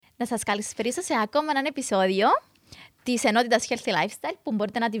Να σας καλησπερίσω σε ακόμα ένα επεισόδιο της ενότητας Healthy Lifestyle που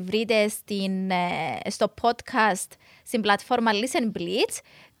μπορείτε να τη βρείτε στο podcast στην πλατφόρμα Listen Blitz,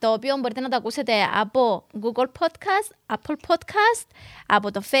 το οποίο μπορείτε να το ακούσετε από Google Podcast, Apple Podcast,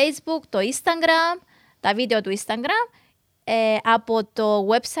 από το Facebook, το Instagram, τα βίντεο του Instagram, από το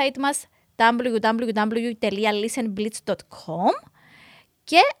website μας www.listenblitz.com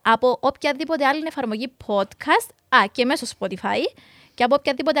και από οποιαδήποτε άλλη εφαρμογή podcast, και μέσω Spotify, και από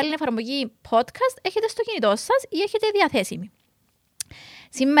οποιαδήποτε άλλη εφαρμογή podcast έχετε στο κινητό σας ή έχετε διαθέσιμη.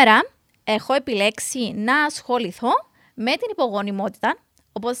 Σήμερα έχω επιλέξει να ασχοληθώ με την υπογονιμότητα,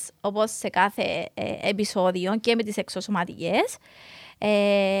 όπως σε κάθε επεισόδιο, και με τις εξωσωματικές,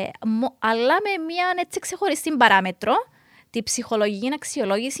 αλλά με μια έτσι ξεχωριστή παράμετρο, τη ψυχολογική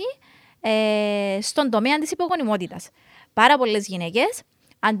αξιολόγηση στον τομέα της υπογονιμότητας. Πάρα πολλές γυναίκες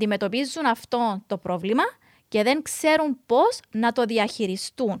αντιμετωπίζουν αυτό το πρόβλημα και δεν ξέρουν πώς να το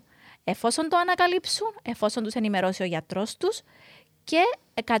διαχειριστούν, εφόσον το ανακαλύψουν, εφόσον τους ενημερώσει ο γιατρός τους και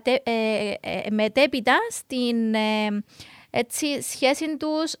μετέπειτα στην σχέση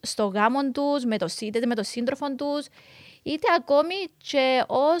τους, στο γάμο τους, είτε με το σύντροφο τους, είτε ακόμη και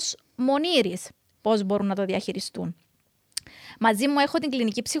ως μονήρης, πώς μπορούν να το διαχειριστούν. Μαζί μου έχω την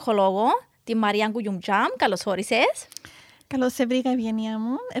κλινική ψυχολόγο, τη Μαρία Κουγιουμτζάμ. Καλώς όρισες. Καλώς σε βρήκα, Ευγενία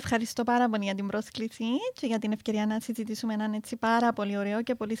μου. Ευχαριστώ πάρα πολύ για την πρόσκληση και για την ευκαιρία να συζητήσουμε έναν έτσι πάρα πολύ ωραίο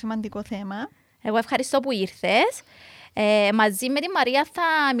και πολύ σημαντικό θέμα. Εγώ ευχαριστώ που ήρθες. Μαζί με τη Μαρία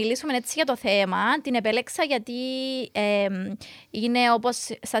θα μιλήσουμε έτσι για το θέμα. Την επέλεξα γιατί είναι, όπως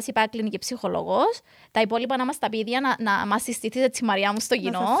σας είπα, κλινική ψυχολόγος. Τα υπόλοιπα να μας τα πει να μας συστηθείς έτσι, Μαρία μου, στο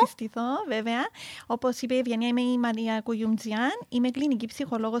κοινό. Να σας συστηθώ, βέβαια. Όπως είπε η Ευγενία, είμαι η Μαρία Κουγιουμτζιάν. Είμαι κλινική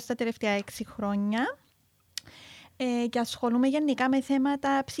ψυχολόγος τα τελευταία 6 χρόνια. Και ασχολούμαι γενικά με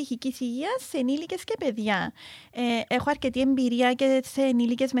θέματα ψυχικής υγείας σε ενήλικες και παιδιά. Έχω αρκετή εμπειρία και σε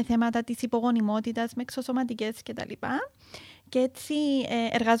ενήλικες με θέματα της υπογονιμότητας, με εξωσωματικές κτλ. Και έτσι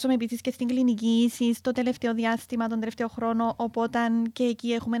εργάζομαι επίσης και στην κλινική ίση στο τελευταίο διάστημα, τον τελευταίο χρόνο, οπότε και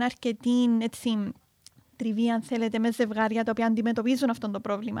εκεί έχουμε αρκετή τριβή, αν θέλετε, με ζευγάρια τα οποία αντιμετωπίζουν αυτό το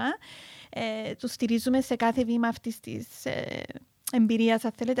πρόβλημα. Τους στηρίζουμε σε κάθε βήμα αυτής της εμπειρίας,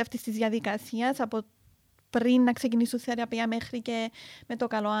 αν θέλετε, αυτής της διαδικασίας, από πριν να ξεκινήσουν θεραπεία μέχρι και με το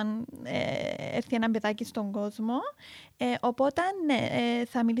καλό αν έρθει ένα παιδάκι στον κόσμο. Οπότε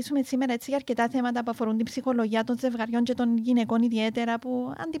θα μιλήσουμε σήμερα έτσι για αρκετά θέματα που αφορούν την ψυχολογία των ζευγαριών και των γυναικών ιδιαίτερα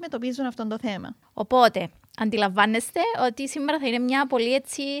που αντιμετωπίζουν αυτό το θέμα. Οπότε, αντιλαμβάνεστε ότι σήμερα θα είναι μια πολύ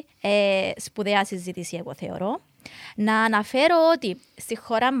έτσι σπουδαία συζήτηση, εγώ θεωρώ. Να αναφέρω ότι στη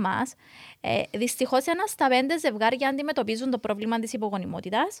χώρα μας δυστυχώς 1 στα 5 ζευγάρια αντιμετωπίζουν το πρόβλημα της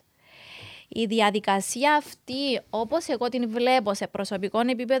υπογονιμότητας. Η διαδικασία αυτή, όπως εγώ την βλέπω σε προσωπικό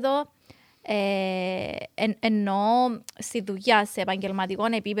επίπεδο, εννοώ στη δουλειά, σε επαγγελματικό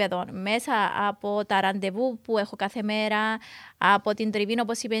επίπεδο, μέσα από τα ραντεβού που έχω κάθε μέρα, από την τριβή,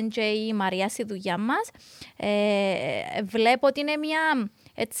 όπως είπε και η Μαρία, στη δουλειά μας, βλέπω ότι είναι μια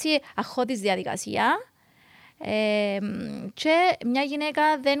έτσι αχώδης διαδικασία. Και μια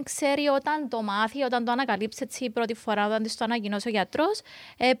γυναίκα δεν ξέρει όταν το μάθει, όταν το ανακαλύψει έτσι πρώτη φορά, όταν της το ανακοινώσει ο γιατρός,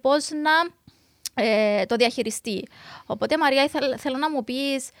 πώς να το διαχειριστεί. Οπότε, Μαρία, θέλω να μου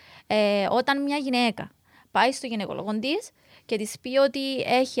πεις, όταν μια γυναίκα πάει στο γυναικολόγο της και της πει ότι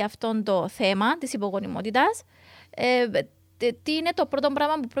έχει αυτό το θέμα της υπογονιμότητας, τι είναι το πρώτο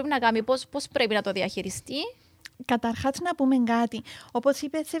πράγμα που πρέπει να κάνει, πώς πρέπει να το διαχειριστεί? Καταρχάς να πούμε κάτι. Όπως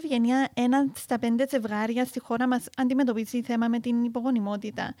είπε σε Ευγενία, 1 στα 5 ζευγάρια στη χώρα μας αντιμετωπίζει θέμα με την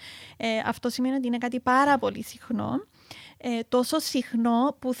υπογονιμότητα. Αυτό σημαίνει ότι είναι κάτι πάρα πολύ συχνό. Τόσο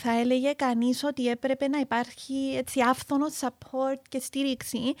συχνό που θα έλεγε κανείς ότι έπρεπε να υπάρχει έτσι άφθονο support και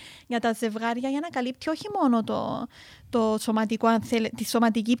στήριξη για τα ζευγάρια για να καλύπτει όχι μόνο το σωματικό, αν θέλετε, τη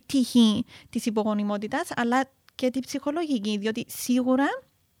σωματική πτυχή της υπογονιμότητας, αλλά και τη ψυχολογική, διότι σίγουρα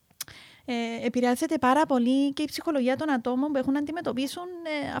επηρεάζεται πάρα πολύ και η ψυχολογία των ατόμων που έχουν να αντιμετωπίσουν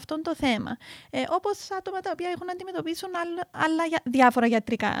αυτό το θέμα. Όπως άτομα τα οποία έχουν να αντιμετωπίσουν άλλα διάφορα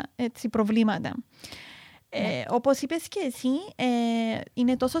γιατρικά προβλήματα. Όπως είπες και εσύ,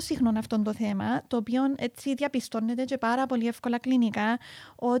 είναι τόσο συχνό αυτό το θέμα, το οποίο έτσι διαπιστώνεται και πάρα πολύ εύκολα κλινικά,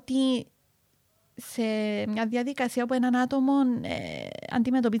 ότι σε μια διαδικασία που έναν άτομο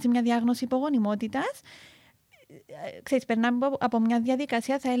αντιμετωπίζει μια διάγνωση υπογονιμότητας, ξέρεις, περνάμε από μια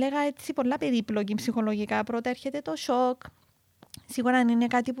διαδικασία, θα έλεγα έτσι πολλά περίπλοκη ψυχολογικά. Πρώτα έρχεται το σοκ. Σίγουρα είναι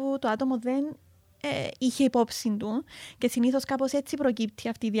κάτι που το άτομο δεν είχε υπόψη του και συνήθως κάπως έτσι προκύπτει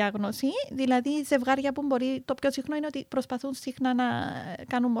αυτή η διάγνωση. Δηλαδή, ζευγάρια που μπορεί, το πιο συχνό είναι ότι προσπαθούν συχνά να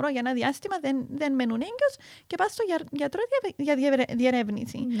κάνουν μωρό για ένα διάστημα, δεν μένουν έγκυος και πας στο γιατρό για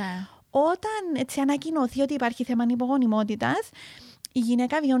διερεύνηση. Ναι. Όταν έτσι ανακοινωθεί ότι υπάρχει θέμα υπογονιμότητας, η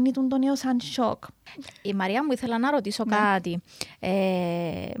γυναίκα βιώνει τον νέο σαν σοκ. Η Μαρία μου, ήθελα να ρωτήσω κάτι.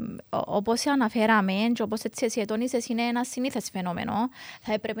 Όπως αναφέραμε και όπως έτσι εσύ ετώνησες, είναι ένα συνήθες φαινόμενο.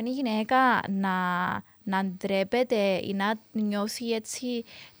 Θα έπρεπε η γυναίκα να ντρέπεται ή να νιώθει έτσι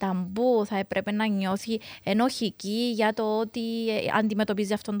ταμπού, θα έπρεπε να νιώθει ενοχική για το ότι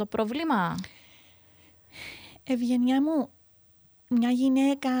αντιμετωπίζει αυτό το πρόβλημα. Ευγενιά μου, μια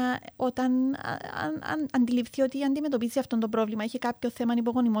γυναίκα όταν αντιληφθεί ότι αντιμετωπίζει αυτό το πρόβλημα, έχει κάποιο θέμα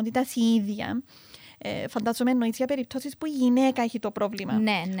υπογονιμότητας η ίδια, φαντάζομαι εννοείς για περιπτώσεις που η γυναίκα έχει το πρόβλημα.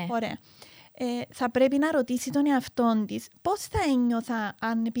 Ναι. Ωραία. Θα πρέπει να ρωτήσει τον εαυτόν της πώς θα ένιωθα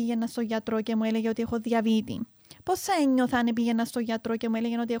αν πήγαινα στο γιατρό και μου έλεγε ότι έχω διαβήτη. Πώς θα ένιωθα αν πήγαινα στο γιατρό και μου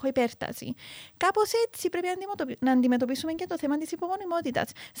έλεγε ότι έχω υπέρταση. Κάπως έτσι πρέπει να αντιμετωπίσουμε και το θέμα της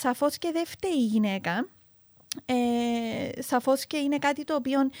υπογονιμότητας. Σαφώς και δεν φταίει η γυναίκα. Σαφώς και είναι κάτι το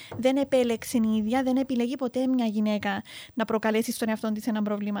οποίο δεν επέλεξε η ίδια, δεν επιλέγει ποτέ μια γυναίκα να προκαλέσει στον εαυτό της ένα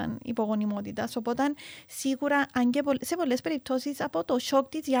πρόβλημα υπογονιμότητας. Οπότε σίγουρα, αν και σε πολλές περιπτώσεις από το σοκ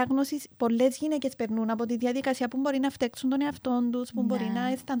της διάγνωσης, πολλές γυναίκες περνούν από τη διαδικασία που μπορεί να φταίξουν τον εαυτό τους, που μπορεί να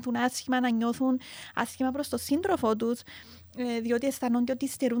αισθανθούν άσχημα, να νιώθουν άσχημα προς τον σύντροφό τους, διότι αισθανόνται ότι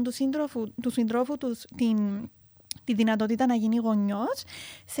στερούν του συντρόφου τους τη δυνατότητα να γίνει γονιός.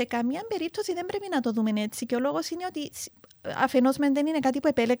 Σε καμία περίπτωση δεν πρέπει να το δούμε έτσι. Και ο λόγος είναι ότι αφενός δεν είναι κάτι που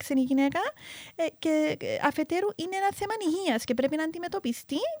επέλεξε η γυναίκα και αφετέρου είναι ένα θέμα υγείας και πρέπει να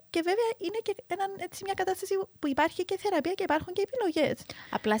αντιμετωπιστεί και βέβαια είναι και έτσι μια κατάσταση που υπάρχει και θεραπεία και υπάρχουν και επιλογές.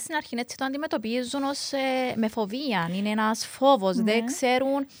 Απλά στην αρχή έτσι το αντιμετωπίζουν με φοβία. Είναι ένας φόβος. Ναι. Δεν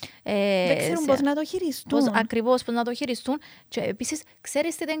ξέρουν πώς να το χειριστούν. Ακριβώς πώς να το χειριστούν. Και επίσης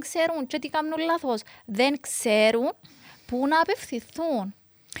ξέρεις τι δεν ξέρουν και τι κάνουν λάθος. Δεν ξέρουν πού να απευθυνθούν.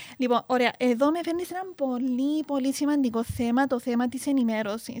 Λοιπόν, ωραία. Εδώ με φέρνει σε ένα πολύ, πολύ σημαντικό θέμα, το θέμα της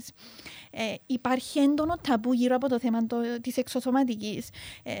ενημέρωσης. Υπάρχει έντονο ταμπού γύρω από το θέμα της εξωσωματικής.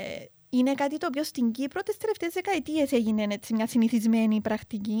 Είναι κάτι το οποίο στην Κύπρο τις τελευταίες δεκαετίες έγινε έτσι, μια συνηθισμένη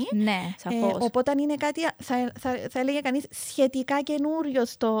πρακτική. Ναι, σαφώς. Οπότε είναι κάτι, θα έλεγε κανείς, σχετικά καινούριο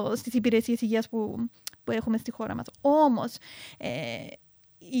στις υπηρεσίες υγείας που έχουμε στη χώρα μας. Όμως,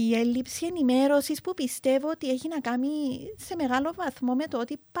 η έλλειψη ενημέρωσης που πιστεύω ότι έχει να κάνει σε μεγάλο βαθμό με το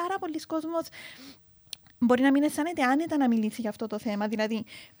ότι πάρα πολλοί κόσμος μπορεί να μην αισθάνεται άνετα να μιλήσει για αυτό το θέμα. Δηλαδή,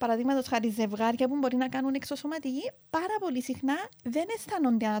 παραδείγματος χάρη ζευγάρια που μπορεί να κάνουν εξωσωματική, πάρα πολύ συχνά δεν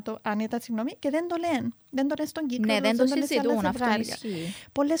αισθάνονται άνετα και δεν το λένε. Δεν το λένε στον κύκλο. Ναι, δεν το συζητούν. Αυτό ισχύει.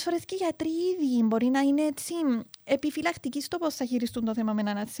 Πολλές φορές και οι γιατροί ίδιοι μπορεί να είναι έτσι επιφυλακτικοί στο πώς θα χειριστούν το θέμα με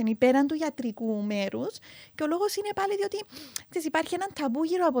έναν ασθενή πέραν του ιατρικού μέρους. Και ο λόγος είναι πάλι διότι υπάρχει ένα ταμπού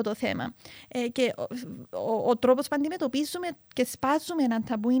γύρω από το θέμα. Και ο τρόπος που αντιμετωπίζουμε και σπάζουμε ένα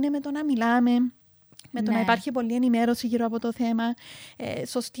ταμπού είναι με το να μιλάμε. Με το να υπάρχει πολλή ενημέρωση γύρω από το θέμα.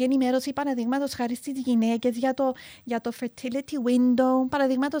 Σωστή ενημέρωση, παραδείγματος χάρη στις γυναίκες για το fertility window.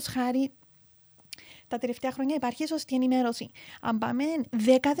 Παραδείγματος χάρη, τα τελευταία χρόνια υπάρχει σωστή ενημέρωση. Αν πάμε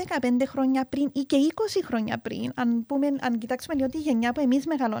 10-15 χρόνια πριν ή και 20 χρόνια πριν, αν κοιτάξουμε λίγο τη γενιά που εμείς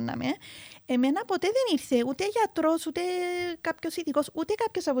μεγαλώναμε, εμένα ποτέ δεν ήρθε ούτε γιατρός, ούτε κάποιος ειδικός, ούτε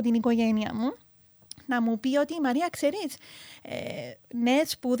κάποιος από την οικογένεια μου να μου πει ότι η Μαρία, ξέρεις, ναι,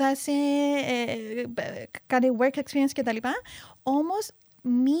 σπούδασε, κάνει work experience κτλ. Όμως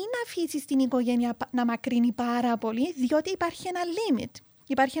μην αφήσεις την οικογένεια να μακρύνει πάρα πολύ, διότι υπάρχει ένα limit.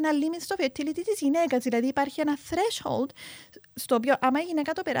 Υπάρχει ένα limit στο fertility της γυναίκας, δηλαδή υπάρχει ένα threshold στο οποίο άμα η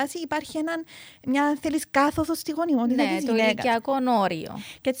γυναίκα το περάσει υπάρχει μια θέλεις κάθοδο στη γονιμότητα της γυναίκας. Ναι, το ηλικιακό όριο.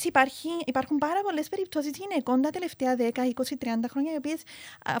 Και έτσι υπάρχουν πάρα πολλές περιπτώσεις γυναικών τα τελευταία 10, 20, 30 χρόνια οι οποίες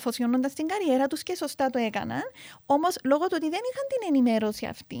αφοσιώνοντας την καριέρα τους και σωστά το έκαναν, όμως λόγω του ότι δεν είχαν την ενημέρωση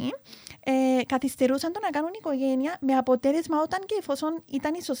αυτή, καθυστερούσαν το να κάνουν οικογένεια με αποτέλεσμα όταν και εφόσον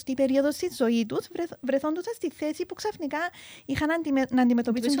ήταν η σωστή περίοδος της ζωής τους, βρεθόντουσαν στη θέση που ξαφνικά είχαν να αντιμετωπίσουν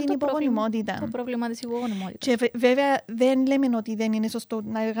την υπογονιμότητα. Το πρόβλημα της υπογονιμότητας. Και βέβαια δεν λέμε ότι δεν είναι σωστό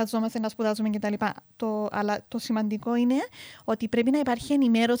να εργαζόμαστε, να σπουδάζουμε κτλ. Αλλά το σημαντικό είναι ότι πρέπει να υπάρχει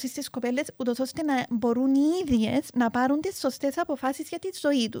ενημέρωση στις κοπέλες, ούτως ώστε να μπορούν οι ίδιες να πάρουν τις σωστές αποφάσεις για τη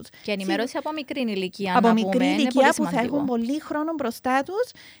ζωή τους. Και ενημέρωση από μικρή ηλικία. Από μικρή ηλικία που θα έχουν πολύ χρόνο μπροστά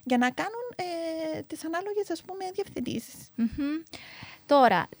τους για να κάνουν τις ανάλογες, ας πούμε, διευθετήσεις.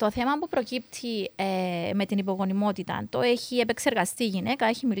 Τώρα, το θέμα που προκύπτει με την υπογονιμότητα, το έχει επεξεργαστεί η γυναίκα,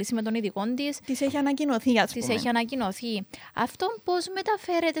 έχει μιλήσει με τον ειδικό της. Της έχει ανακοινωθεί, ας πούμε. Της έχει ανακοινωθεί. Αυτό πώς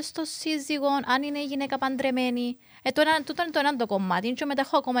μεταφέρεται στο σύζυγο, αν είναι η γυναίκα παντρεμένη. Τούτο είναι το ένα το κομμάτι. Και μετά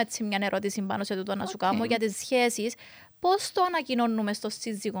έχω ακόμα έτσι μια ερώτηση πάνω σε τούτο να σου κάνω για τις σχέσεις. Πώς το ανακοινώνουμε στο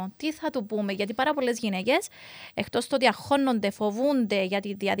σύζυγο, τι θα του πούμε, γιατί πάρα πολλές γυναίκες, εκτός το ότι αγχώνονται, φοβούνται για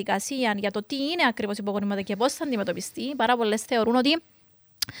τη διαδικασία, για το τι είναι ακριβώς υπογονιμότητα και πώς θα αντιμετωπιστεί, πάρα πολλές θεωρούν ότι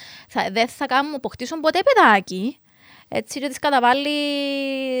δεν θα αποκτήσουν ποτέ παιδάκι. έτσι και της καταβάλει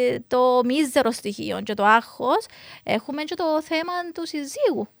το μίζερο στοιχείο και το άγχος. Έχουμε και το θέμα του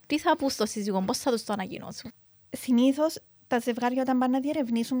συζύγου. Τι θα πούν στο σύζυγο, πώς θα τους το ανακοινώσουν. Συνήθως τα ζευγάρια όταν πάνε να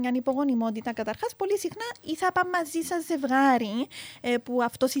διερευνήσουν μια υπογονιμότητα, καταρχάς πολύ συχνά ή θα πάνε μαζί σας ζευγάρι, που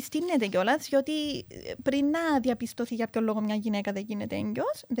αυτό συστήνεται κιόλας, διότι πριν να διαπιστωθεί για ποιο λόγο μια γυναίκα δεν γίνεται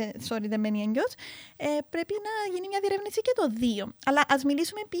έγκυος, δεν μένει έγκυος, πρέπει να γίνει μια διερεύνηση και το δύο. Αλλά ας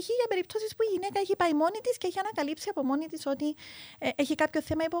μιλήσουμε π.χ. για περιπτώσεις που η γυναίκα έχει πάει μόνη της και έχει ανακαλύψει από μόνη της ότι έχει κάποιο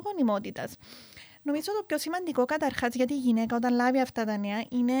θέμα υπογονιμότητας. Νομίζω το πιο σημαντικό καταρχάς για τη γυναίκα όταν λάβει αυτά τα νέα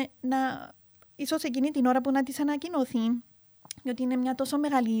είναι να, ίσως εκείνη την ώρα που να της ανακοινωθεί, διότι είναι μια τόσο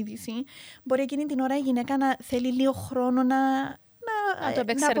μεγάλη είδηση, μπορεί εκείνη την ώρα η γυναίκα να θέλει λίγο χρόνο να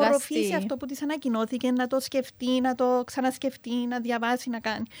απορροφήσει αυτό που της ανακοινώθηκε, να το σκεφτεί, να το ξανασκεφτεί, να διαβάσει, να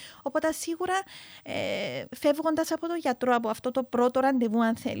κάνει. Οπότε σίγουρα φεύγοντας από το γιατρό, από αυτό το πρώτο ραντεβού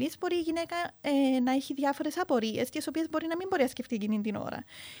αν θέλεις, μπορεί η γυναίκα να έχει διάφορες απορίες, τις οποίες μπορεί να μην μπορεί να σκεφτεί εκείνη την ώρα.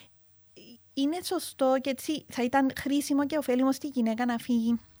 Είναι σωστό και έτσι θα ήταν χρήσιμο και ωφέλιμο στη γυναίκα να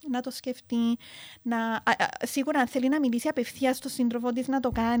φύγει, να το σκεφτεί, σίγουρα αν θέλει να μιλήσει απευθείας στον σύντροφο της να το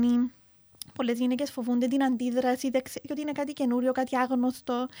κάνει. Πολλές γυναίκες φοβούνται την αντίδραση, γιατί είναι κάτι καινούριο, κάτι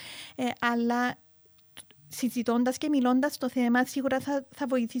άγνωστο, αλλά συζητώντας και μιλώντας το θέμα, σίγουρα θα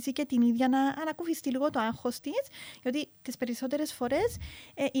βοηθήσει και την ίδια να ανακουφιστεί λίγο το άγχος της, γιατί τις περισσότερες φορές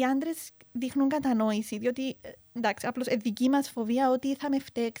οι άντρες δείχνουν κατανόηση, διότι εντάξει, απλώς δική μας φοβία ότι θα με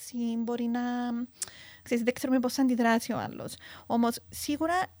φταίξει, μπορεί να... Ξέρεις, δεν ξέρουμε πώς θα αντιδράσει ο άλλος. Όμως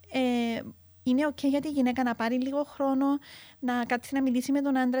σίγουρα είναι ok για τη γυναίκα να πάρει λίγο χρόνο, να κάτσει να μιλήσει με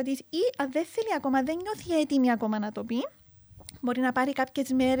τον άντρα της ή αν δεν θέλει ακόμα, δεν νιώθει έτοιμη ακόμα να το πει, μπορεί να πάρει κάποιες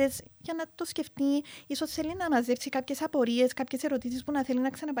μέρες για να το σκεφτεί. Ίσως θέλει να μαζέψει κάποιες απορίες, κάποιες ερωτήσεις που να θέλει να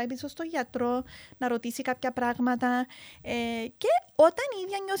ξαναπάει πίσω στο γιατρό, να ρωτήσει κάποια πράγματα. Και όταν η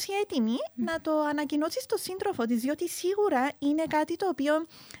ίδια νιώσει έτοιμη, να το ανακοινώσει στο σύντροφο της, διότι σίγουρα είναι κάτι το οποίο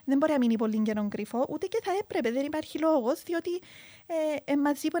δεν μπορεί να μείνει πολύ καιρό κρυφό, ούτε και θα έπρεπε, δεν υπάρχει λόγος, διότι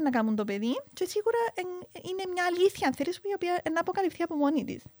μαζί που να κάνουν το παιδί και σίγουρα είναι μια αλήθεια, αν θέλεις, η οποία να αποκαλυφθεί από μόνη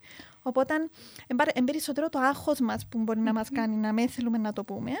της. Οπότε, είναι περισσότερο το άγχος μας που μπορεί να μας κάνει να μην θέλουμε να το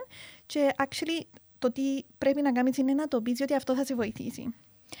πούμε και actually το τι πρέπει να κάνεις είναι να το πεις, διότι αυτό θα σε βοηθήσει.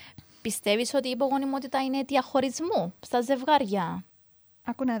 Πιστεύεις ότι η υπογονιμότητα είναι αιτία χωρισμού στα ζευγάρια?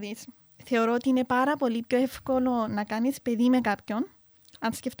 Άκου να δεις. Θεωρώ ότι είναι πάρα πολύ πιο εύκολο να κάνεις παιδί με κάποιον,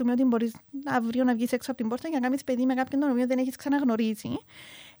 αν σκεφτούμε ότι μπορείς αύριο να βγεις έξω από την πόρτα για να κάνεις παιδί με κάποιον τον οποίο δεν έχεις ξαναγνωρίσει,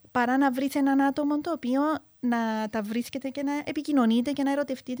 παρά να βρεις έναν άτομο το οποίο να τα βρίσκετε και να επικοινωνείτε και να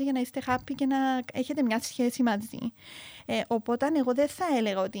ερωτευτείτε για να είστε happy και να έχετε μια σχέση μαζί. Οπότε εγώ δεν θα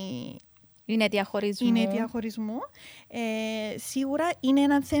έλεγα ότι είναι αιτία χωρισμού. Σίγουρα είναι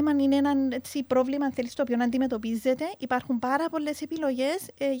ένα θέμα, είναι ένα πρόβλημα, αν θέλεις, το οποίο να αντιμετωπίζετε. Υπάρχουν πάρα πολλές επιλογές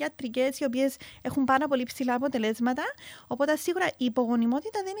γιατρικές, οι οποίες έχουν πάρα πολύ ψηλά αποτελέσματα. Οπότε σίγουρα η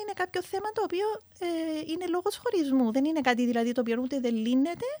υπογονιμότητα δεν είναι κάποιο θέμα το οποίο είναι λόγος χωρισμού. Δεν είναι κάτι δηλαδή το οποίο ούτε δεν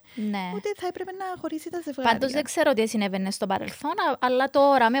λύνεται, ούτε θα έπρεπε να χωρίσει τα ζευγάρια. Πάντως δεν ξέρω τι συνέβαινε στο παρελθόν, αλλά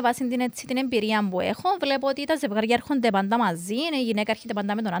τώρα με βάση την εμπειρία που έχω, βλέπω ότι τα ζευγάρια έρχονται πάντα μαζί, η γυναίκα έρχεται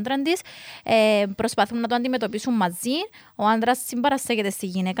πάντα με τον άντρα της. Προσπαθούν να το αντιμετωπίσουν μαζί. Ο άντρας συμπαραστέκεται στη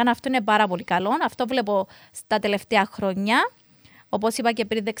γυναίκα. Αυτό είναι πάρα πολύ καλό. Αυτό βλέπω στα τελευταία χρόνια. Όπως είπα και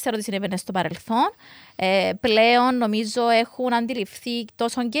πριν, δεν ξέρω τι συνέβαινε στο παρελθόν. Πλέον νομίζω έχουν αντιληφθεί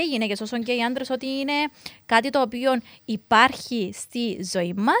τόσο και οι γυναίκες όσο και οι άντρες ότι είναι κάτι το οποίο υπάρχει στη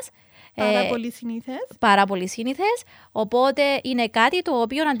ζωή μας. Πάρα πολύ συνήθες. Οπότε είναι κάτι το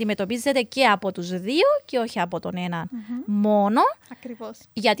οποίο αντιμετωπίζεται και από τους δύο και όχι από τον έναν μόνο. Ακριβώς.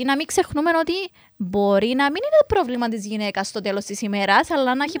 Γιατί να μην ξεχνούμε ότι μπορεί να μην είναι πρόβλημα της γυναίκας στο τέλος της ημέρας,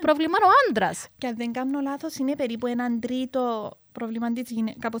 αλλά να έχει πρόβλημα ο άντρας. Και αν δεν κάνω λάθος, είναι περίπου 1/3 πρόβλημα της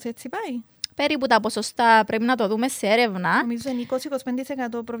γυναίκας. Κάπως έτσι πάει. Περίπου τα ποσοστά πρέπει να το δούμε σε έρευνα. Νομίζω είναι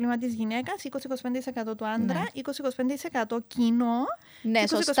 20-25% πρόβλημα της γυναίκας, 20-25% του άντρα, 20-25% κοινό, ναι,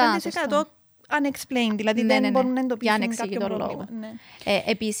 20-25% unexplained, δηλαδή δεν μπορούν να εντοπίσουν κάποιο πρόβλημα. Ναι.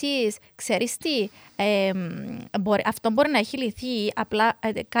 Επίσης, ξέρεις τι, αυτό μπορεί να έχει λυθεί, απλά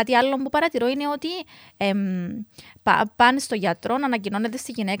κάτι άλλο που παρατηρώ είναι ότι πάνε στο γιατρό να ανακοινώνεται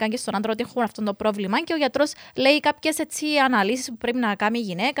στη γυναίκα και στον άντρα ότι έχουν αυτό το πρόβλημα και ο γιατρός λέει κάποιες αναλύσεις που πρέπει να κάνει η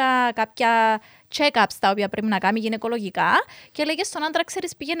γυναίκα, κάποια check-ups τα οποία πρέπει να κάνει γυναικολογικά και λέγε στον άντρα,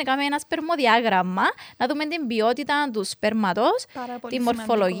 ξέρεις, πήγαινε κάμε ένα σπερμοδιάγραμμα να δούμε την ποιότητα του σπέρματος, τη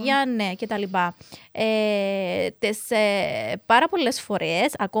μορφολογία, ναι, κτλ. Πάρα πολλές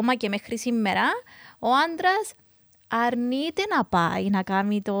φορές, ακόμα και μέχρι σήμερα, ο άντρας αρνείται να πάει να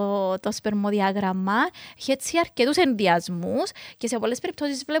κάνει το σπερμοδιάγραμμα, έχει έτσι αρκετούς ενδιασμούς και σε πολλές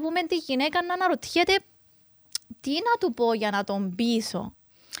περιπτώσεις βλέπουμε τη γυναίκα να αναρωτιέται τι να του πω για να τον πείσω.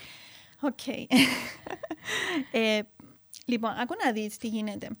 Okay. Λοιπόν, άκου να δεις τι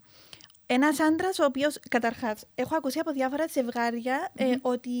γίνεται. Ένας άντρας ο οποίος, καταρχάς, έχω ακούσει από διάφορα ζευγάρια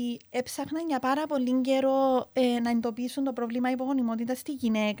ότι έψαχναν για πάρα πολύ καιρό να εντοπίσουν το πρόβλημα υπογονιμότητας στη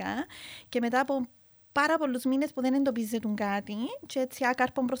γυναίκα και μετά από πάρα πολλούς μήνες που δεν εντοπίζουν κάτι και έτσι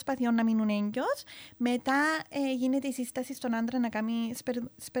άκαρπων προσπαθειών να μείνουν έγκυος, μετά γίνεται η σύσταση στον άντρα να κάνει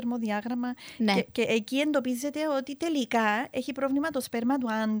σπερμοδιάγραμμα και εκεί εντοπίζεται ότι τελικά έχει πρόβλημα το σπέρμα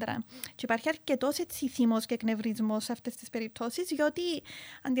του άντρα. Και υπάρχει αρκετός έτσι θυμός και εκνευρισμός σε αυτές τις περιπτώσεις, διότι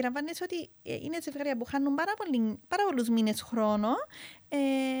αντιλαμβάνεσαι ότι είναι ζευγάρια που χάνουν πάρα πολλούς μήνες χρόνο,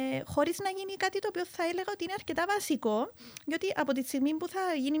 χωρίς να γίνει κάτι το οποίο θα έλεγα ότι είναι αρκετά βασικό, διότι από τη στιγμή που θα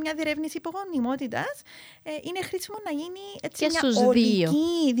γίνει μια διερεύνηση υπογονιμότητας, είναι χρήσιμο να γίνει έτσι μια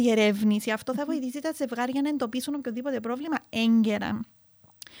ολική διερεύνηση. Αυτό θα βοηθήσει τα ζευγάρια να εντοπίσουν οποιοδήποτε πρόβλημα έγκαιρα.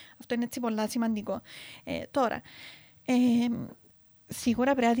 Αυτό είναι έτσι πολύ σημαντικό. Τώρα,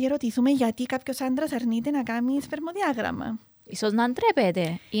 σίγουρα πρέπει να διερωτηθούμε γιατί κάποιος άντρας αρνείται να κάνει σπερμοδιάγραμμα. Ίσως να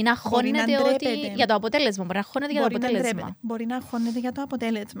ντρέπεται ή να αγχώνεται για το αποτέλεσμα. Μπορεί να αγχώνεται για το αποτέλεσμα. Μπορεί να αγχώνεται για το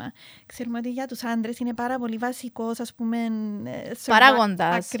αποτέλεσμα. Ξέρουμε ότι για τους άντρες είναι πάρα πολύ βασικός, ας πούμε,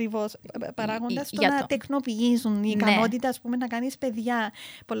 παράγοντας. Ακριβώς. Παράγοντας το να τεκνοποιήσουν. Η ικανότητα, ας πούμε, να κάνεις παιδιά.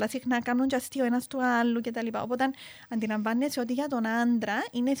 Πολλά συχνά κάνουν και αστείο ένας του άλλου κτλ. Οπότε αντιλαμβάνεσαι ότι για τον άντρα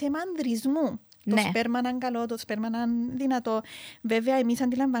είναι θέμα ανδρισμού. Το σπέρμα είναι καλό, το σπέρμα είναι δυνατό. Βέβαια, εμείς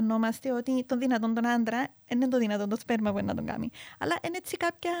αντιλαμβανόμαστε ότι το δυνατόν τον άντρα είναι το δυνατόν το σπέρμα που να τον κάνει. Αλλά είναι έτσι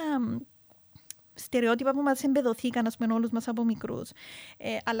κάποια στερεότυπα που μας εμπεδοθήκαν, ας πούμε, όλους μας από μικρούς.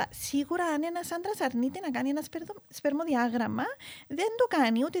 Αλλά σίγουρα, αν ένας άντρας αρνείται να κάνει ένα σπερμοδιάγραμμα, δεν το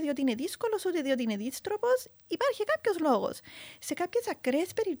κάνει ούτε διότι είναι δύσκολος, ούτε διότι είναι δύστροπος. Υπάρχει κάποιος λόγος. Σε κάποιες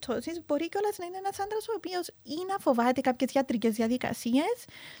ακραίες περιπτώσεις, μπορεί κιόλας να είναι ένας άντρας ο οποίος ή να φοβάται κάποιες ιατρικές διαδικασίες,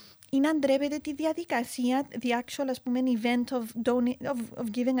 ή να ντρέπεται τη διαδικασία, the actual, ας πούμε, event of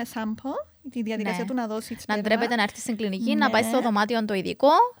giving a sample, τη διαδικασία του να δώσει σπέρμα. Να ντρέπεται να έρθει στην κλινική, να πάει στο δωμάτιο το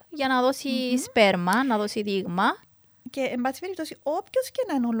ειδικό για να δώσει σπέρμα, να δώσει δείγμα. Και, εν πάση περιπτώσει, όποιος και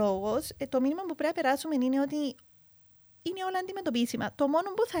να είναι ο λόγος, το μήνυμα που πρέπει να περάσουμε είναι ότι είναι όλα αντιμετωπίσιμα. Το μόνο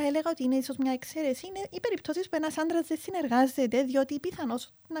που θα έλεγα ότι είναι ίσως μια εξαίρεση είναι οι περιπτώσεις που ένας άντρας δεν συνεργάζεται, διότι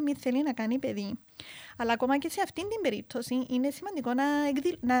πιθανώς να μην θέλει να κάνει παιδί. Αλλά ακόμα και σε αυτήν την περίπτωση είναι σημαντικό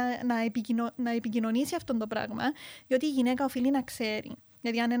να επικοινωνήσει αυτό το πράγμα, διότι η γυναίκα οφείλει να ξέρει.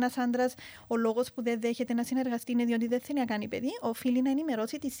 Δηλαδή, αν ένας άντρας, ο λόγος που δεν δέχεται να συνεργαστεί είναι διότι δεν θέλει να κάνει παιδί, οφείλει να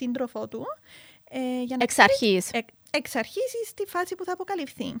ενημερώσει τη σύντροφό του. Για να εξ αρχής ή στη φάση που θα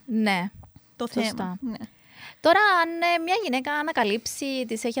αποκαλυφθεί. Ναι. Το θέμα. Ναι. Τώρα, αν μια γυναίκα ανακαλύψει,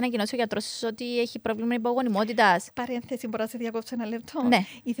 της έχει ανακοινώσει ο γιατρός ότι έχει πρόβλημα υπογονιμότητας. Παρένθεση, μπορώ να σε διακόψω ένα λεπτό. Ναι.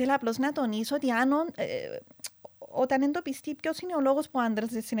 Ήθελα απλώς να τονίσω ότι όταν εντοπιστεί ποιος είναι ο λόγος που ο άντρας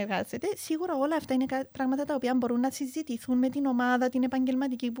δεν συνεργάζεται, σίγουρα όλα αυτά είναι πράγματα τα οποία μπορούν να συζητηθούν με την ομάδα, την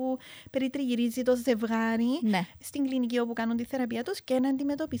επαγγελματική που περιτριγυρίζει το ζευγάρι, στην κλινική όπου κάνουν τη θεραπεία τους και να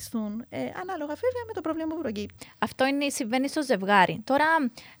αντιμετωπιστούν. Ανάλογα βέβαια με το πρόβλημα που προκύπτει. Αυτό συμβαίνει στο ζευγάρι. Τώρα,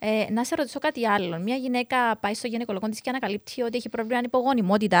 να σε ρωτήσω κάτι άλλο. Μια γυναίκα πάει στο γυναικολόγο της και ανακαλύπτει ότι έχει πρόβλημα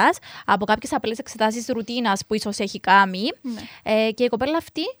υπογονιμότητας από κάποιες απλές εξετάσεις ρουτίνας που ίσως έχει κάνει. Και η κοπέλα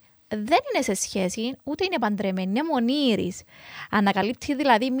αυτή δεν είναι σε σχέση, ούτε είναι παντρεμένη, είναι μονήρης. Ανακαλύπτει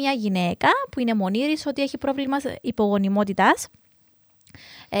δηλαδή μια γυναίκα που είναι μονήρης ότι έχει πρόβλημα υπογονιμότητας,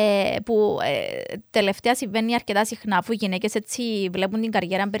 που τελευταία συμβαίνει αρκετά συχνά, αφού οι γυναίκες έτσι βλέπουν την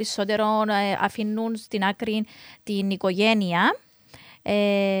καριέρα περισσότερο, αφήνουν στην άκρη την οικογένεια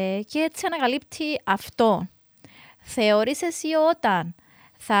και έτσι ανακαλύπτει αυτό. Θεωρείς εσύ όταν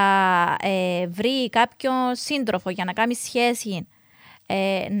θα βρει κάποιον σύντροφο για να κάνει σχέση,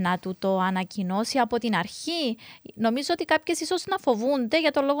 να του το ανακοινώσει από την αρχή? Νομίζω ότι κάποιες ίσως να φοβούνται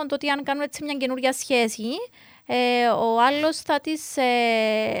για το λόγο ότι αν κάνουν έτσι μια καινούργια σχέση, ο άλλος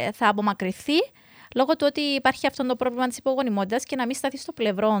θα απομακρυνθεί λόγω του ότι υπάρχει αυτό το πρόβλημα της υπογονιμότητας και να μην σταθεί στο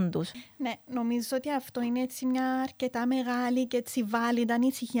πλευρό τους. Ναι, νομίζω ότι αυτό είναι έτσι μια αρκετά μεγάλη και έτσι valid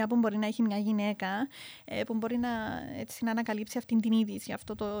ανησυχία που μπορεί να έχει μια γυναίκα, που μπορεί να ανακαλύψει αυτή την είδηση,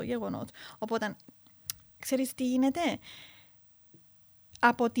 αυτό το γεγονός. Οπότε, ξέρεις τι γίνεται?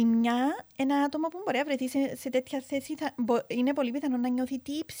 Από τη μια, ένα άτομο που μπορεί να βρεθεί σε τέτοια θέση είναι πολύ πιθανό να νιώθει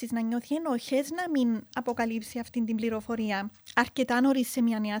τύψεις, να νιώθει ενοχές να μην αποκαλύψει αυτή την πληροφορία αρκετά νωρίς σε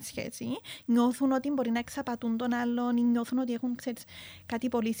μια νέα σχέση. Νιώθουν ότι μπορεί να εξαπατούν τον άλλον ή νιώθουν ότι έχουν κάτι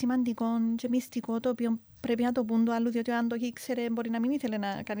πολύ σημαντικό και μυστικό το οποίο πρέπει να το πούν το άλλο, διότι αν το ήξερε μπορεί να μην ήθελε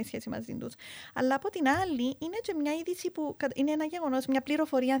να κάνει σχέση μαζί τους. Αλλά από την άλλη, είναι και μια είδηση που είναι ένα γεγονός, μια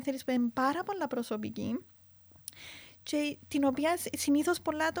πληροφορία, αν θέλεις, που είναι πάρα πολλά προσωπική. Και την οποία συνήθως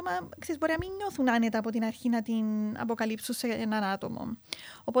πολλά άτομα μπορεί να μην νιώθουν άνετα από την αρχή να την αποκαλύψουν σε έναν άτομο.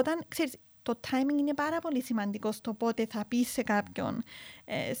 Οπότε, το timing είναι πάρα πολύ σημαντικό στο πότε θα πεις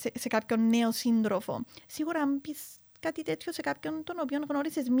σε κάποιον νέο σύντροφο. Σίγουρα αν πεις κάτι τέτοιο σε κάποιον τον οποίο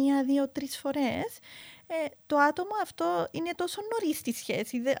γνώρισες 1, 2, 3 φορές, το άτομο αυτό είναι τόσο νωρίς στη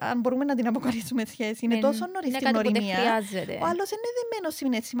σχέση, αν μπορούμε να την αποκαλέσουμε σχέση, είναι τόσο νωρίς στην γνωριμία. Ο άλλος είναι δεμένος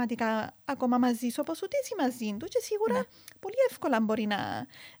συναισθηματικά ακόμα μαζί σου, όπως ούτε εσύ μαζί του, και σίγουρα πολύ εύκολα μπορεί να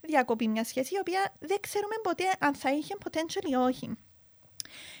διακοπεί μια σχέση, η οποία δεν ξέρουμε ποτέ αν θα είχε potential ή όχι.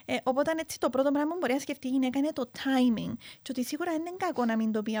 Οπότε έτσι το πρώτο πράγμα που μπορεί να σκεφτεί η γυναίκα είναι το timing. Και ότι σίγουρα είναι κακό να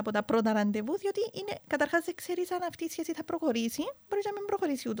μην το πει από τα πρώτα ραντεβού, διότι καταρχάς δεν ξέρεις αν αυτή η σχέση θα προχωρήσει. Μπορεί να μην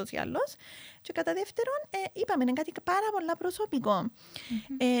προχωρήσει ούτως ή άλλως. Και κατά δεύτερον, είπαμε, είναι κάτι πάρα πολύ προσωπικό.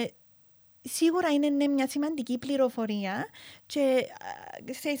 Σίγουρα είναι μια σημαντική πληροφορία και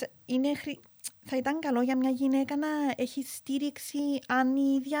θα ήταν καλό για μια γυναίκα να έχει στήριξη αν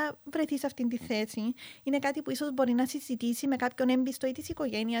η ίδια βρεθεί σε αυτή τη θέση. Είναι κάτι που ίσως μπορεί να συζητήσει με κάποιον έμπιστο ή της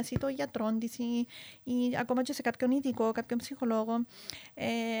οικογένειας ή των γιατρών της ή ακόμα και σε κάποιον ειδικό, κάποιον ψυχολόγο.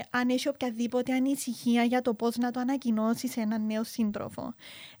 Αν έχει οποιαδήποτε ανησυχία για το πώς να το ανακοινώσει σε έναν νέο σύντροφο.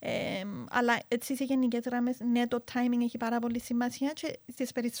 Αλλά έτσι σε γενικές γραμμές, ναι, το timing έχει πάρα πολύ σημασία και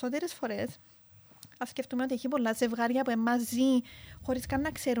στις περισσότερες φορές. Ας σκεφτούμε ότι έχει πολλά ζευγάρια που μαζί, χωρίς καν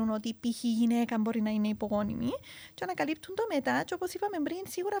να ξέρουν ότι π.χ. η γυναίκα μπορεί να είναι υπογόνιμη, και ανακαλύπτουν το μετά. Και όπως είπαμε πριν,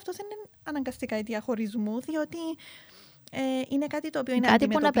 σίγουρα αυτό δεν είναι αναγκαστικά η διαχωρισμού, διότι είναι κάτι το οποίο είναι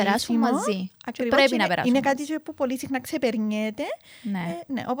αντιμετωπίσιμο. Κάτι που να περάσουν μαζί. Ακριβώς, πρέπει να περάσουν. Είναι κάτι που πολύ συχνά ξεπερνιέται.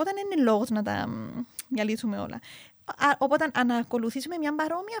 Ναι. Οπότε δεν είναι λόγος να τα διαλύσουμε όλα. Οπότε, αν ακολουθήσουμε μια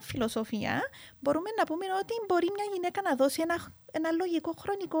παρόμοια φιλοσοφία, μπορούμε να πούμε ότι μπορεί μια γυναίκα να δώσει ένα λογικό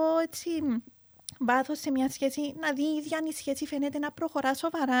χρονικό βάθος σε μια σχέση, να δει η ίδια αν η σχέση φαίνεται να προχωρά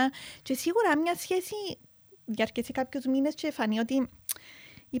σοβαρά. Και σίγουρα μια σχέση διαρκέσει κάποιους μήνες και φανεί ότι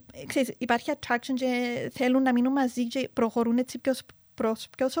υπάρχει attraction και θέλουν να μείνουν μαζί και προχωρούν έτσι προς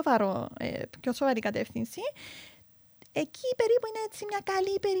πιο σοβαρή κατεύθυνση. Εκεί περίπου είναι έτσι μια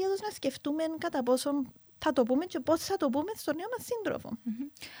καλή περίοδος να σκεφτούμε κατά πόσο θα το πούμε και πώς θα το πούμε στον νέο μας σύντροφο.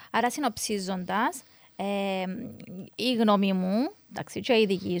 Άρα, συνοψίζοντας, η γνώμη μου, εντάξει, και η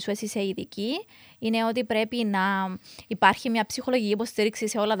δική σου, εσύ είσαι ειδική, είναι ότι πρέπει να υπάρχει μια ψυχολογική υποστήριξη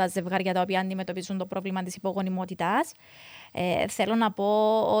σε όλα τα ζευγάρια τα οποία αντιμετωπίζουν το πρόβλημα της υπογονιμότητας. Θέλω να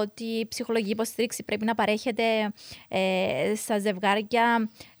πω ότι η ψυχολογική υποστήριξη πρέπει να παρέχεται στα ζευγάρια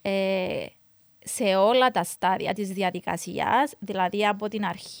σε όλα τα στάδια της διαδικασίας, δηλαδή από την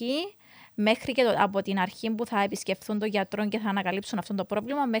αρχή μέχρι και από την αρχή που θα επισκεφθούν τον γιατρό και θα ανακαλύψουν αυτό το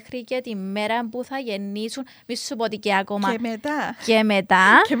πρόβλημα, μέχρι και τη μέρα που θα γεννήσουν. Μη σου πω ότι και ακόμα. Και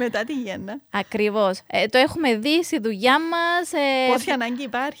μετά. Και μετά τη γέννα. Ακριβώς. Το έχουμε δει στη δουλειά μας.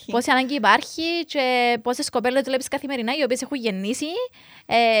 Πόση ανάγκη υπάρχει και πόσες κοπέλες βλέπεις καθημερινά, οι οποίες έχουν γεννήσει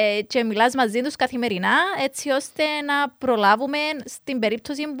και μιλάς μαζί τους καθημερινά, έτσι ώστε να προλάβουμε στην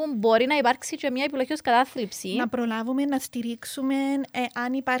περίπτωση που μπορεί να υπάρξει και μια επιλογή ως κατάθλιψη. Να προλάβουμε, να στηρίξουμε,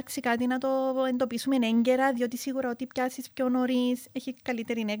 αν υπάρξει κάτι να το εντοπίσουμε έγκαιρα, διότι σίγουρα ότι πιάσεις πιο νωρίς έχει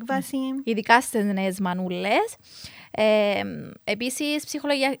καλύτερη έκβαση. Ειδικά στις νέες μανούλες. Επίσης,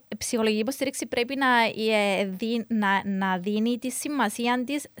 ψυχολογική υποστήριξη πρέπει να δίνει τη σημασία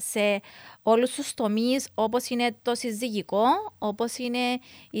της σε όλους τους τομείς, όπως είναι το συζυγικό, όπως είναι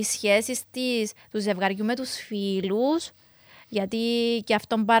οι σχέσεις του ζευγαριού με τους φίλους, γιατί και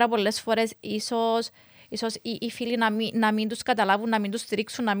αυτόν πάρα πολλές φορές ίσως οι φίλοι να μην τους καταλάβουν, να μην τους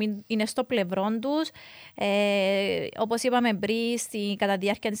στηρίξουν, να μην είναι στο πλευρό τους. Όπως είπαμε πριν, κατά τη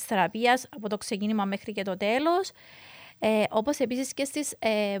διάρκεια της θεραπείας, από το ξεκίνημα μέχρι και το τέλος. Όπως επίσης και στις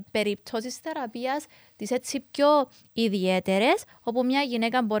περιπτώσεις θεραπείας τις έτσι πιο ιδιαίτερες, όπου μια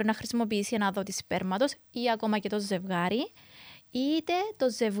γυναίκα μπορεί να χρησιμοποιήσει ένα δότη σπέρματος ή ακόμα και το ζευγάρι, είτε το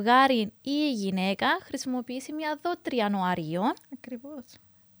ζευγάρι ή η γυναίκα χρησιμοποιήσει μια δότρια νοαρίων. Ακριβώς.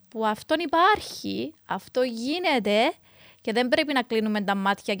 Που αυτόν υπάρχει, αυτό γίνεται και δεν πρέπει να κλείνουμε τα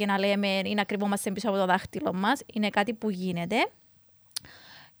μάτια και να λέμε ή να κρυβόμαστε πίσω από το δάχτυλο μας. Είναι κάτι που γίνεται.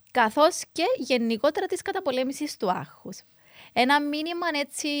 Καθώς και γενικότερα της καταπολέμησης του άγχους. Ένα μήνυμα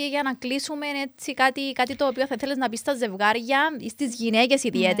έτσι για να κλείσουμε έτσι, κάτι το οποίο θα θέλεις να πεις στα ζευγάρια ή στις γυναίκες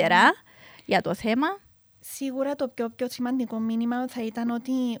ιδιαίτερα για το θέμα. Σίγουρα το πιο σημαντικό μήνυμα θα ήταν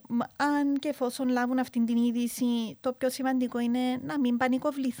ότι αν και εφόσον λάβουν αυτή την είδηση, το πιο σημαντικό είναι να μην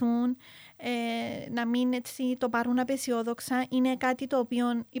πανικοβληθούν, να μην έτσι το πάρουν απεσιόδοξα. Είναι κάτι το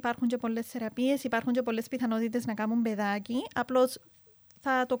οποίο υπάρχουν και πολλές θεραπείες, υπάρχουν και πολλές πιθανότητες να κάνουν παιδάκι, απλώς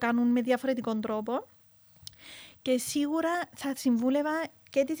θα το κάνουν με διαφορετικό τρόπο. Και σίγουρα θα συμβούλευα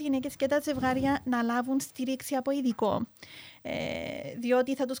και τις γυναίκες και τα ζευγάρια να λάβουν στήριξη από ειδικό.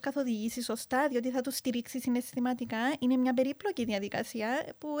 Διότι θα τους καθοδηγήσει σωστά, διότι θα τους στηρίξει συναισθηματικά. Είναι μια περίπλοκη διαδικασία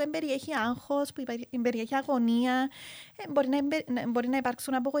που εμπεριέχει άγχος, που εμπεριέχει αγωνία. Μπορεί να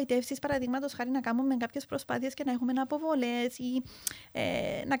υπάρξουν απογοητεύσεις, παραδείγματος χάρη να κάνουμε κάποιες προσπάθειες και να έχουμε αποβολές ή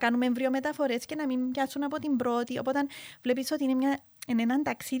να κάνουμε εμβριομεταφορές και να μην πιάσουν από την πρώτη. Οπότε βλέπεις ότι είναι έναν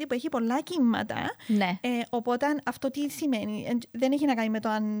ταξίδι που έχει πολλά κύματα. Ναι. Οπότε αυτό τι σημαίνει? Δεν έχει να κάνει με το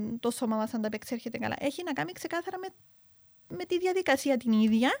αν το σώμα μας ανταπεξέρχεται καλά. Έχει να κάνει ξεκάθαρα με τη διαδικασία την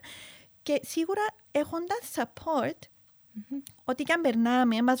ίδια και σίγουρα έχοντας support, ότι και αν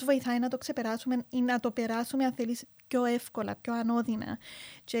περνάμε, μας βοηθάει να το ξεπεράσουμε ή να το περάσουμε, αν θέλεις, πιο εύκολα, πιο ανώδυνα.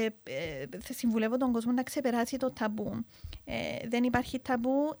 Και θα συμβουλεύω τον κόσμο να ξεπεράσει το ταμπού. Δεν υπάρχει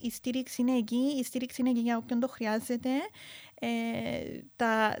ταμπού, η στήριξη είναι εκεί, η στήριξη είναι εκεί για όποιον το χρειάζεται.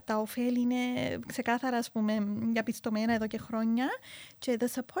 Τα ωφέλη είναι ξεκάθαρα, ας πούμε, διαπιστωμένα εδώ και χρόνια. Και the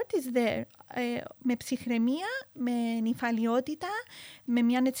support is there. Με ψυχραιμία, με νηφαλιότητα, με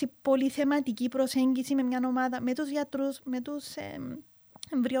μια έτσι πολυθεματική προσέγγιση, με μια ομάδα, με τους γιατρούς, με τους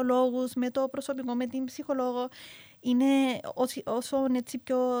εμβριολόγους, με το προσωπικό, με την ψυχολόγο. Είναι όσο έτσι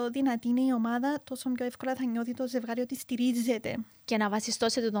πιο δυνατή είναι η ομάδα, τόσο πιο εύκολα θα νιώθει το ζευγάρι ότι στηρίζεται. Και να βασιστώ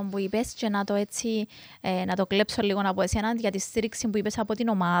σε τούτο που είπες και να το έτσι, να το κλέψω λίγο από εσένα για τη στήριξη που είπες από την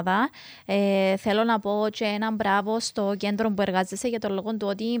ομάδα. Θέλω να πω και ένα μπράβο στο κέντρο που εργάζεσαι για τον λόγο του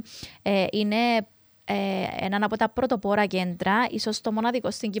ότι είναι έναν από τα πρωτοπόρα κέντρα, ίσως το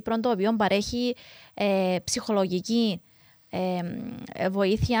μοναδικό στην Κύπρο, το οποίο παρέχει ψυχολογική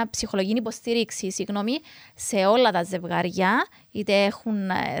βοήθεια, ψυχολογική υποστήριξη, σε όλα τα ζευγάρια, είτε έχουν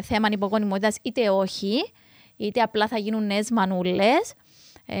θέμα υπογονιμότητας είτε όχι, είτε απλά θα γίνουν νέες μανούλες,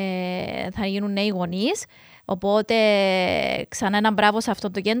 θα γίνουν νέοι γονείς. Οπότε ξανά ένα μπράβο σε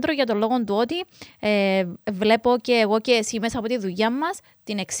αυτό το κέντρο για τον λόγο του ότι βλέπω και εγώ και εσύ μέσα από τη δουλειά μας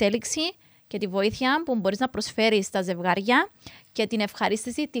την εξέλιξη και τη βοήθεια που μπορείς να προσφέρεις στα ζευγάρια και την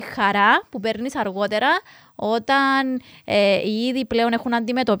ευχαρίστηση, τη χαρά που παίρνεις αργότερα όταν οι ίδιοι πλέον έχουν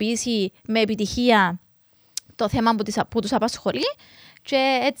αντιμετωπίσει με επιτυχία το θέμα που τους απασχολεί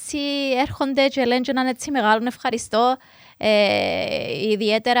και έτσι έρχονται και λένε και έναν έτσι μεγάλο ευχαριστώ,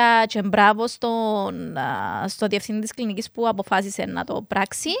 ιδιαίτερα και μπράβο στο διευθυντή της κλινικής που αποφάσισε να το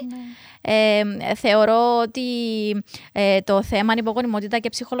πράξει. Θεωρώ ότι το θέμα υπογονιμότητα και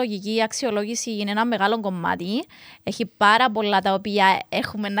ψυχολογική αξιολόγηση είναι ένα μεγάλο κομμάτι. Έχει πάρα πολλά τα οποία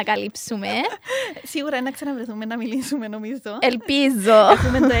έχουμε να καλύψουμε. Σίγουρα να ξαναβρεθούμε να μιλήσουμε, νομίζω. Ελπίζω.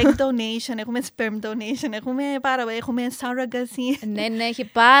 Έχουμε το egg donation, έχουμε sperm donation, έχουμε surrogacy. Ναι, έχει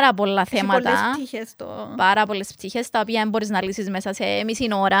πάρα πολλά θέματα. Έχει πολλές πτυχές πάρα πολλές πτυχές, τα οποία μπορείς να λύσεις μέσα σε μισή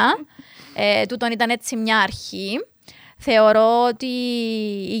ώρα. Τούτον ήταν έτσι μια αρχή. Θεωρώ ότι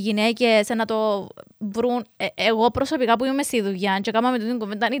οι γυναίκες να το βρουν. Εγώ προσωπικά που είμαι στη δουλειά και κάναμε την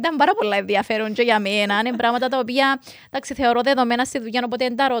κουβέντα, ήταν πάρα πολλά ενδιαφέρον και για μένα. Είναι πράγματα τα οποία θεωρώ δεδομένα στη δουλειά, οπότε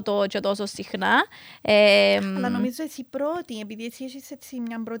δεν τα ρωτώ και τόσο συχνά. Αλλά νομίζω εσύ πρώτη, επειδή εσύ έχεις έτσι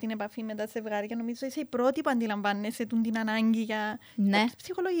μια πρώτη επαφή με τα ζευγάρια, νομίζω εσύ η πρώτη που αντιλαμβάνεσαι την ανάγκη για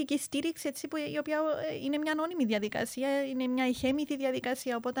ψυχολογική στήριξη, έτσι, η οποία είναι μια ανώνυμη διαδικασία, είναι μια ηχέμηθη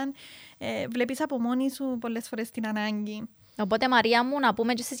διαδικασία. Οπότε βλέπεις από μόνη σου πολλές φορές την ανάγκη. Οπότε, Μαρία μου, να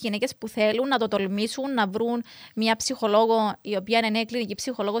πούμε και στις γυναίκες που θέλουν να το τολμήσουν, να βρουν μια ψυχολόγο η οποία είναι νέα κλινική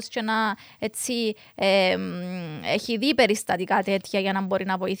ψυχολόγος και να έτσι, έχει δει περιστατικά τέτοια για να μπορεί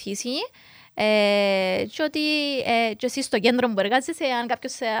να βοηθήσει. Και ότι και εσείς στο κέντρο που εργάζεσαι, αν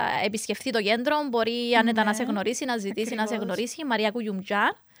κάποιος επισκεφθεί το κέντρο, μπορεί άνετα να σε γνωρίσει, να ζητήσει να σε γνωρίσει. Μαρία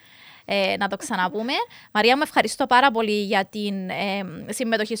Κουγιουμτζάν. Να το ξαναπούμε. Μαρία μου, ευχαριστώ πάρα πολύ για την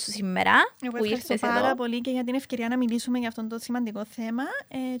συμμετοχή σου σήμερα. Εγώ ευχαριστώ πάρα πολύ και για την ευκαιρία να μιλήσουμε για αυτό το σημαντικό θέμα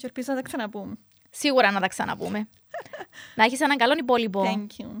και ελπίζω να τα ξαναπούμε. Σίγουρα να τα ξαναπούμε. Να έχεις έναν καλό υπόλοιπο.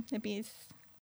 Thank you. Επίσης.